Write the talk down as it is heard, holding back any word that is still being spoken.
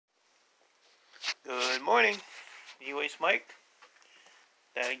Good morning, U.S. Mike.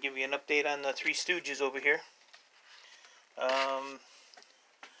 I'll give you an update on the Three Stooges over here.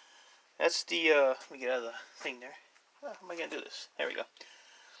 That's the, let me get out of the thing there. How am I going to do this? There we go.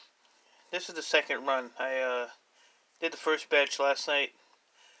 This is the second run. I did the first batch last night.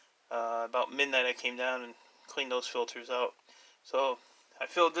 About midnight I came down and cleaned those filters out. So I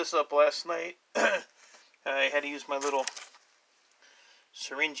filled this up last night. I had to use my little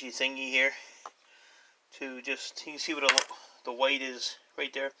syringe thingy here to just, you can see what the white is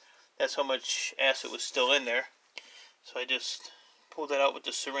right there. That's how much acid was still in there. So I just pulled that out with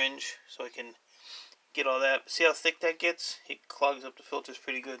the syringe so I can get all that. See how thick that gets? It clogs up the filters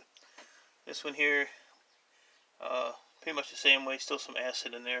pretty good. This one here, pretty much the same way, still some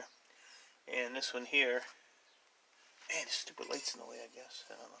acid in there. And this one here, man, the stupid light's in the way, I guess.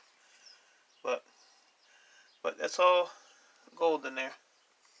 I don't know. But that's all gold in there.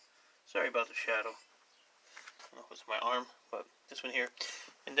 Sorry about the shadow. I don't know if it's my arm, but this one here.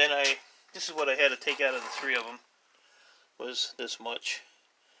 And then this is what I had to take out of the three of them, was this much.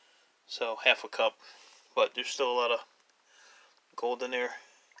 So half a cup. But there's still a lot of gold in there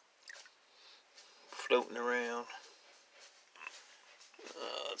floating around.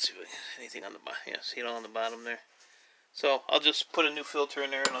 Let's see if anything on the bottom. Yeah, see it all on the bottom there. So I'll just put a new filter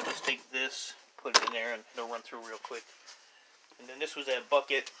in there, and I'll just take this, put it in there, and it'll run through real quick. And then this was that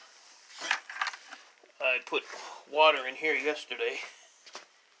bucket. I put water in here yesterday,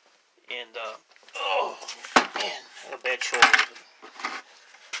 and oh man, I have a bad shoulder.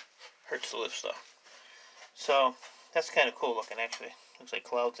 Hurts to lift stuff. So that's kind of cool looking, actually. Looks like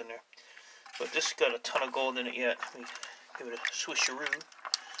clouds in there. But this has got a ton of gold in it yet. Let me give it a swisheroo.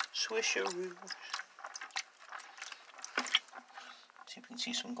 Swisheroo. See if we can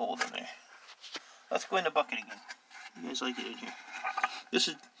see some gold in there. Let's go in the bucket again. You guys like it in here. This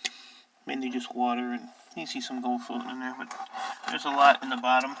is mainly just water, and you see some gold floating in there, but there's a lot in the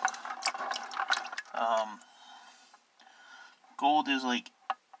bottom. Gold is like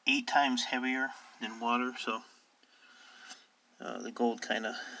 8 times heavier than water, so the gold kind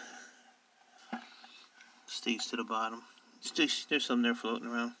of stays to the bottom. There's some there floating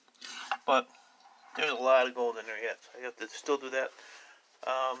around, but there's a lot of gold in there yet, so I have to still do that.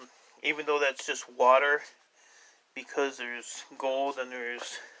 Even though that's just water, because there's gold and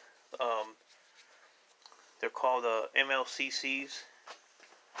there's they're called MLCCs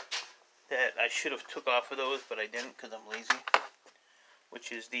that I should have took off of those, but I didn't because I'm lazy,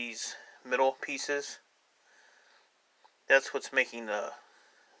 which is these middle pieces. That's what's making the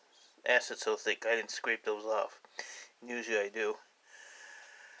acid so thick. I didn't scrape those off. Usually I do.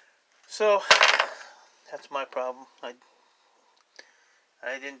 So that's my problem. I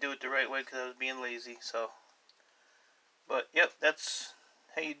didn't do it the right way because I was being lazy. So, but yep, that's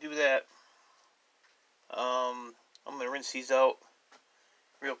how you do that. I'm gonna rinse these out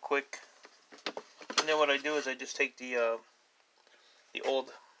real quick, and then what I do is I just take the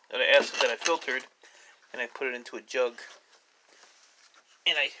acid that I filtered, and I put it into a jug,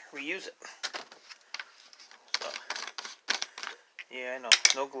 and I reuse it. So, yeah, I know,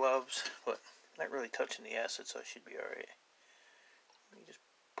 no gloves, but not really touching the acid, so I should be alright. You just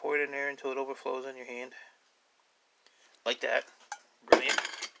pour it in there until it overflows on your hand, like that. Brilliant.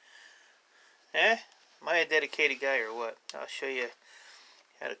 Eh? Am I a dedicated guy or what? I'll show you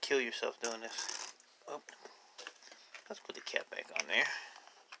how to kill yourself doing this. Oh, let's put the cap back on there.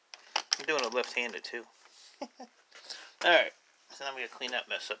 I'm doing it left-handed too. Alright, so now I'm going to clean that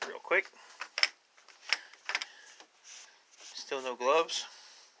mess up real quick. Still no gloves.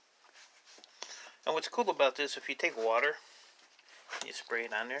 And what's cool about this, if you take water and you spray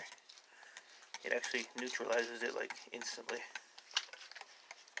it on there, it actually neutralizes it like instantly.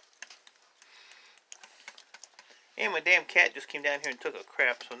 And my damn cat just came down here and took a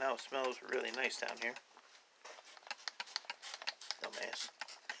crap, so now it smells really nice down here. Dumbass.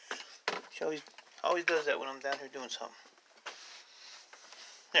 She always does that when I'm down here doing something.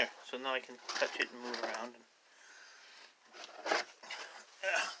 There, so now I can touch it and move around.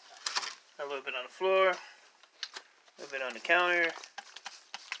 A little bit on the floor, a little bit on the counter.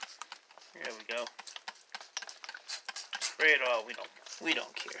 There we go. Spray it all. We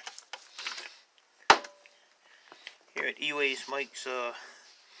don't care. Here at E-Waste Mike's, I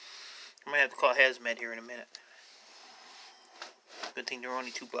might have to call Hazmat here in a minute. Good thing they're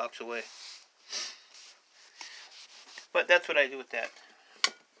only 2 blocks away. But that's what I do with that.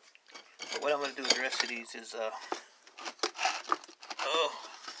 But what I'm going to do with the rest of these is, I'll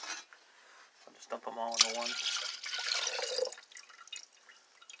just dump them all into one.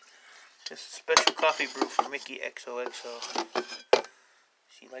 This is a special coffee brew for Mickey XOXO.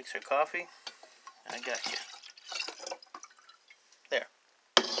 She likes her coffee. I got you. There.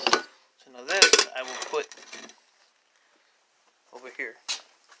 So now this I will put over here.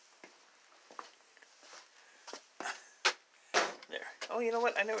 There. Oh, you know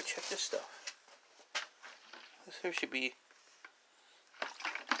what? I never checked this stuff. This here should be...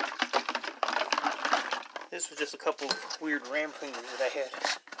 This was just a couple weird ram fingers that I had.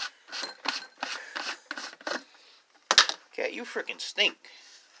 Cat, you freaking stink.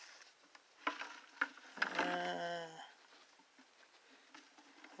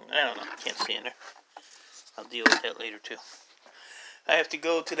 I don't know. Can't see in there. I'll deal with that later too. I have to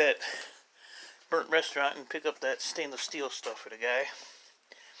go to that burnt restaurant and pick up that stainless steel stuff for the guy.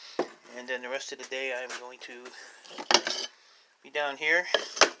 And then the rest of the day I'm going to be down here.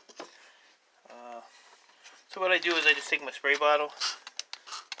 So what I do is I just take my spray bottle.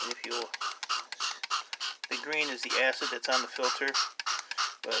 And if you'll... The green is the acid that's on the filter.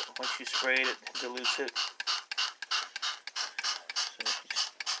 But once you spray it, it dilutes it.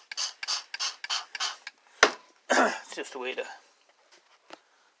 It's just a way to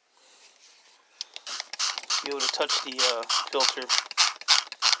be able to touch the filter.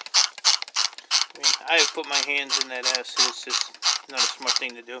 I mean, I have put my hands in that acid. It's just not a smart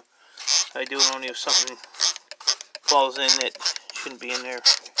thing to do. I do it only if something falls in that shouldn't be in there.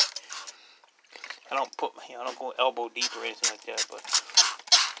 I don't put, I don't go elbow deep or anything like that. But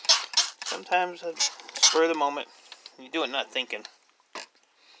sometimes I spur of the moment. You do it not thinking.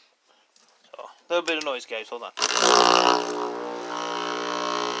 So, a little bit of noise, guys. Hold on. Let's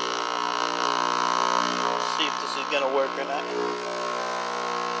see if this is going to work or not.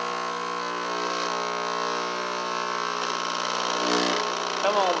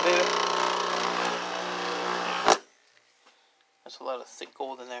 Come on, baby. That's a lot of thick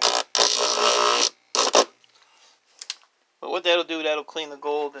gold in there. But what that'll do, that'll clean the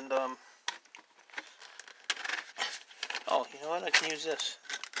gold and, oh, you know what? I can use this.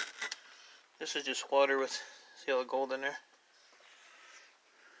 This is just water with, see all the gold in there?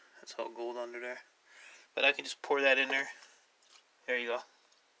 That's all gold under there. But I can just pour that in there. There you go.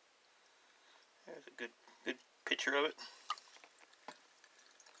 There's a good picture of it.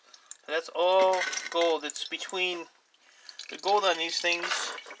 So that's all gold. It's between, the gold on these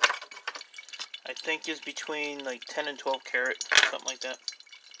things, I think is between like 10 and 12 karat, something like that.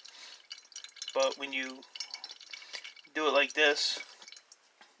 But when you do it like this,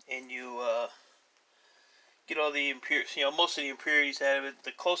 and you get all the impurities, you know, most of the impurities out of it,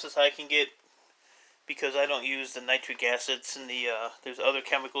 the closest I can get, because I don't use the nitric acids and the, there's other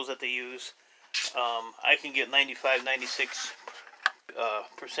chemicals that they use, I can get 95,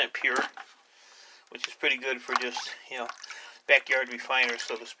 96% pure, which is pretty good for just, you know, backyard refiners,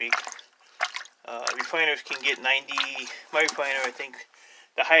 so to speak. Refiners can get 90, my refiner, I think,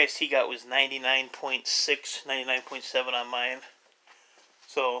 the highest he got was 99.6, 99.7 on mine.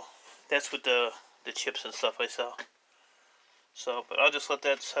 So, that's with the chips and stuff I sell. So, but I'll just let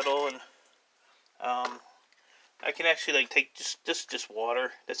that settle, and I can actually like take just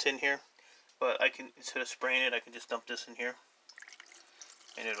water that's in here, but I can, instead of spraying it, I can just dump this in here,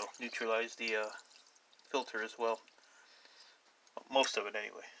 and it'll neutralize the filter as well. Most of it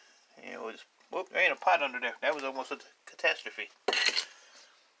anyway. And it was, whoop, there ain't a pot under there. That was almost a catastrophe.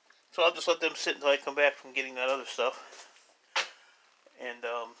 So I'll just let them sit until I come back from getting that other stuff, and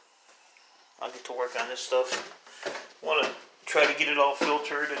I'll get to work on this stuff. I want to try to get it all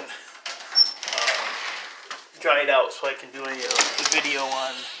filtered and dried out so I can do a video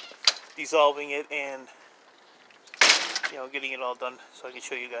on dissolving it and, you know, getting it all done so I can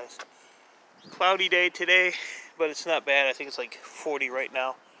show you guys. Cloudy day today, but it's not bad. I think it's like 40 right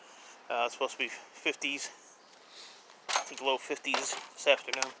now. It's supposed to be 50s. I think low 50s this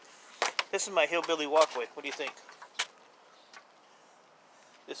afternoon. This is my hillbilly walkway. What do you think?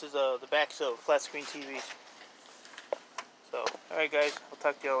 This is the backs of flat screen TVs. So, alright guys, I'll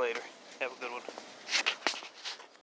talk to y'all later. Have a good one.